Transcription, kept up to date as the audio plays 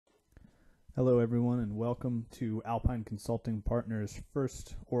Hello everyone and welcome to Alpine Consulting Partners'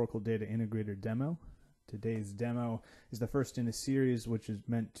 first Oracle Data Integrator demo. Today's demo is the first in a series which is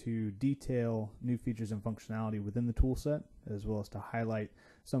meant to detail new features and functionality within the toolset, as well as to highlight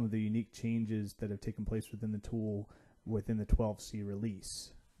some of the unique changes that have taken place within the tool within the 12C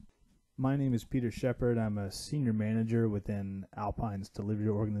release. My name is Peter Shepard. I'm a senior manager within Alpine's delivery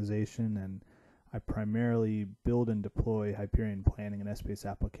organization, and I primarily build and deploy Hyperion planning and Essbase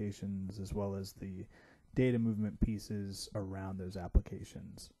applications, as well as the data movement pieces around those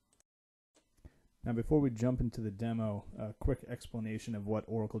applications. Now, before we jump into the demo, a quick explanation of what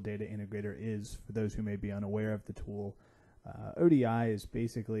Oracle Data Integrator is for those who may be unaware of the tool. ODI is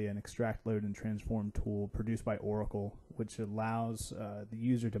basically an extract, load, and transform tool produced by Oracle, which allows the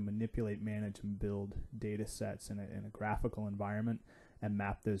user to manipulate, manage, and build data sets in a graphical environment and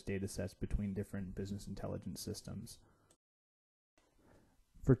map those data sets between different business intelligence systems.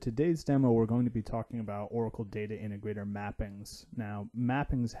 For today's demo, we're going to be talking about Oracle Data Integrator mappings. Now,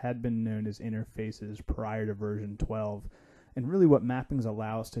 mappings had been known as interfaces prior to version 12, and really what mappings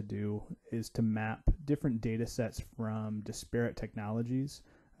allow us to do is to map different data sets from disparate technologies,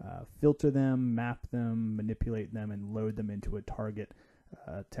 filter them, map them, manipulate them, and load them into a target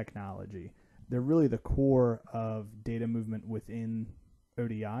technology. They're really the core of data movement within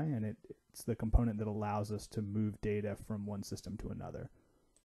ODI, and it's the component that allows us to move data from one system to another.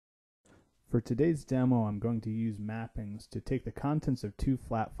 For today's demo, I'm going to use mappings to take the contents of two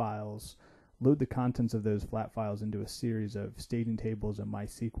flat files, load the contents of those flat files into a series of staging tables in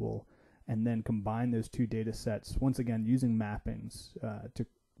MySQL, and then combine those two data sets, once again using mappings, to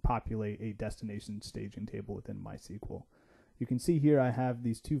populate a destination staging table within MySQL. You can see here I have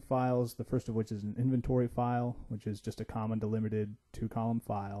these two files, the first of which is an inventory file, which is just a comma delimited 2-column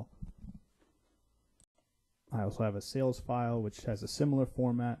file. I also have a sales file, which has a similar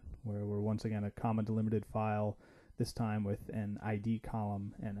format, where we're once again a comma delimited file, this time with an ID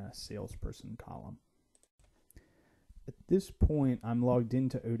column and a salesperson column. At this point, I'm logged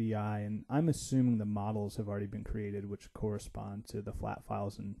into ODI, and I'm assuming the models have already been created, which correspond to the flat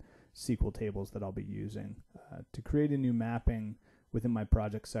files and SQL tables that I'll be using. To create a new mapping within my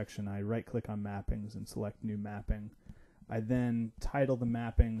project section, I right-click on mappings and select new mapping. I then title the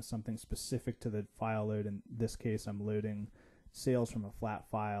mapping something specific to the file load. In this case, I'm loading sales from a flat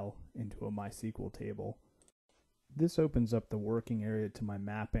file into a MySQL table. This opens up the working area to my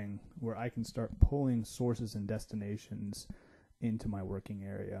mapping, where I can start pulling sources and destinations into my working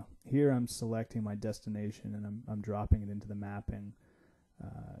area. Here I'm selecting my destination and I'm dropping it into the mapping.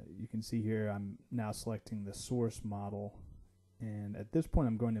 You can see here I'm now selecting the source model, and at this point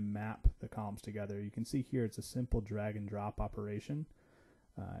I'm going to map the columns together. You can see here it's a simple drag and drop operation,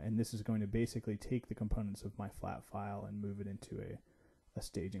 and this is going to basically take the components of my flat file and move it into a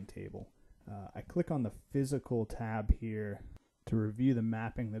staging table. I click on the physical tab here to review the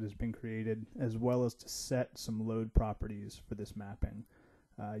mapping that has been created, as well as to set some load properties for this mapping.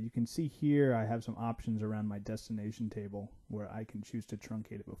 You can see here I have some options around my destination table where I can choose to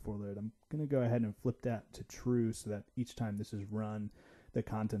truncate it before load. I'm going to go ahead and flip that to true so that each time this is run, the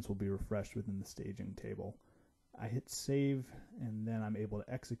contents will be refreshed within the staging table. I hit save, and then I'm able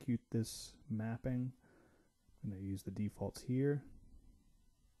to execute this mapping. I'm going to use the defaults here.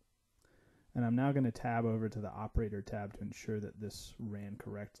 And I'm now going to tab over to the operator tab to ensure that this ran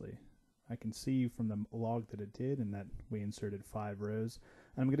correctly. I can see from the log that it did, and that we inserted 5 rows.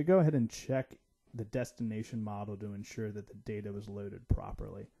 I'm going to go ahead and check the destination model to ensure that the data was loaded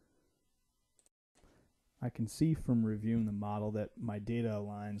properly. I can see from reviewing the model that my data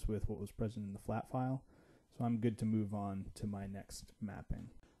aligns with what was present in the flat file, so I'm good to move on to my next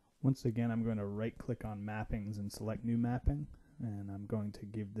mapping. Once again, I'm going to right-click on mappings and select new mapping, and I'm going to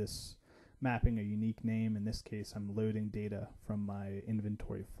give this mapping a unique name. In this case, I'm loading data from my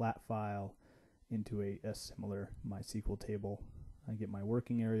inventory flat file into a similar MySQL table. I get my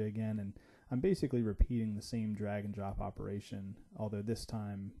working area again, and I'm basically repeating the same drag and drop operation, although this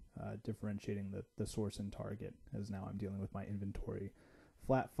time differentiating the source and target, as now I'm dealing with my inventory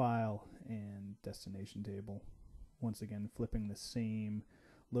flat file and destination table. Once again, flipping the same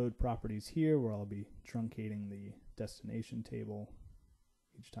load properties here, where I'll be truncating the destination table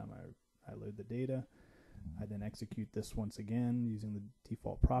each time I load the data. I then execute this once again using the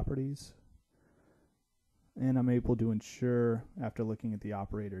default properties. And I'm able to ensure, after looking at the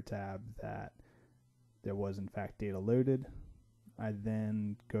operator tab, that there was in fact data loaded. I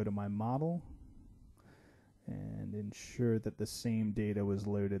then go to my model and ensure that the same data was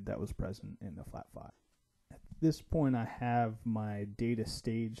loaded that was present in the flat file. At this point, I have my data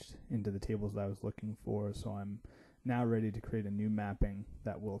staged into the tables that I was looking for, so I'm Now ready to create a new mapping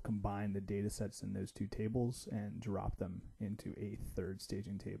that will combine the data sets in those two tables and drop them into a third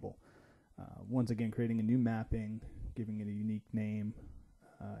staging table. Once again, creating a new mapping, giving it a unique name,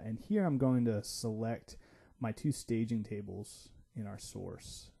 and here I'm going to select my two staging tables in our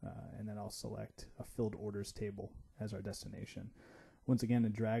source, and then I'll select a filled orders table as our destination. Once again, a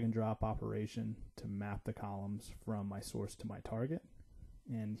drag and drop operation to map the columns from my source to my target.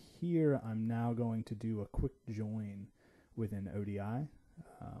 And here I'm now going to do a quick join within ODI,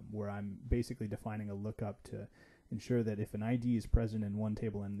 where I'm basically defining a lookup to ensure that if an ID is present in one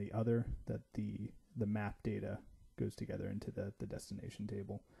table and the other, that the map data goes together into the destination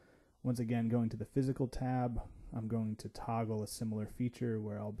table. Once again, going to the physical tab, I'm going to toggle a similar feature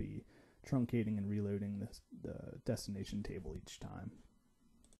where I'll be truncating and reloading the destination table each time.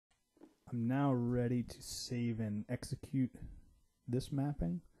 I'm now ready to save and execute this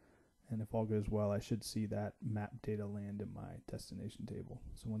mapping, and if all goes well, I should see that map data land in my destination table.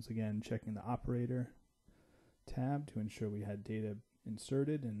 So once again, checking the operator tab to ensure we had data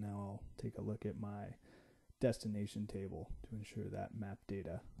inserted, and now I'll take a look at my destination table to ensure that map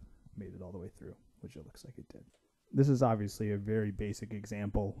data made it all the way through, which it looks like it did. This is obviously a very basic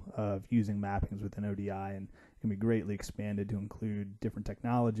example of using mappings within ODI, and can be greatly expanded to include different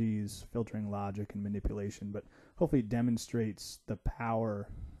technologies, filtering logic, and manipulation, but hopefully it demonstrates the power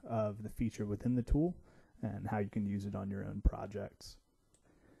of the feature within the tool and how you can use it on your own projects.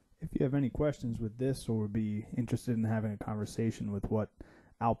 If you have any questions with this or would be interested in having a conversation with what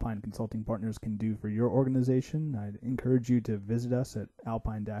Alpine Consulting Partners can do for your organization, I'd encourage you to visit us at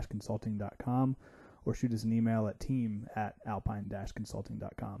alpine-consulting.com or shoot us an email at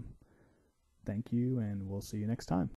team@alpine-consulting.com. Thank you, and we'll see you next time.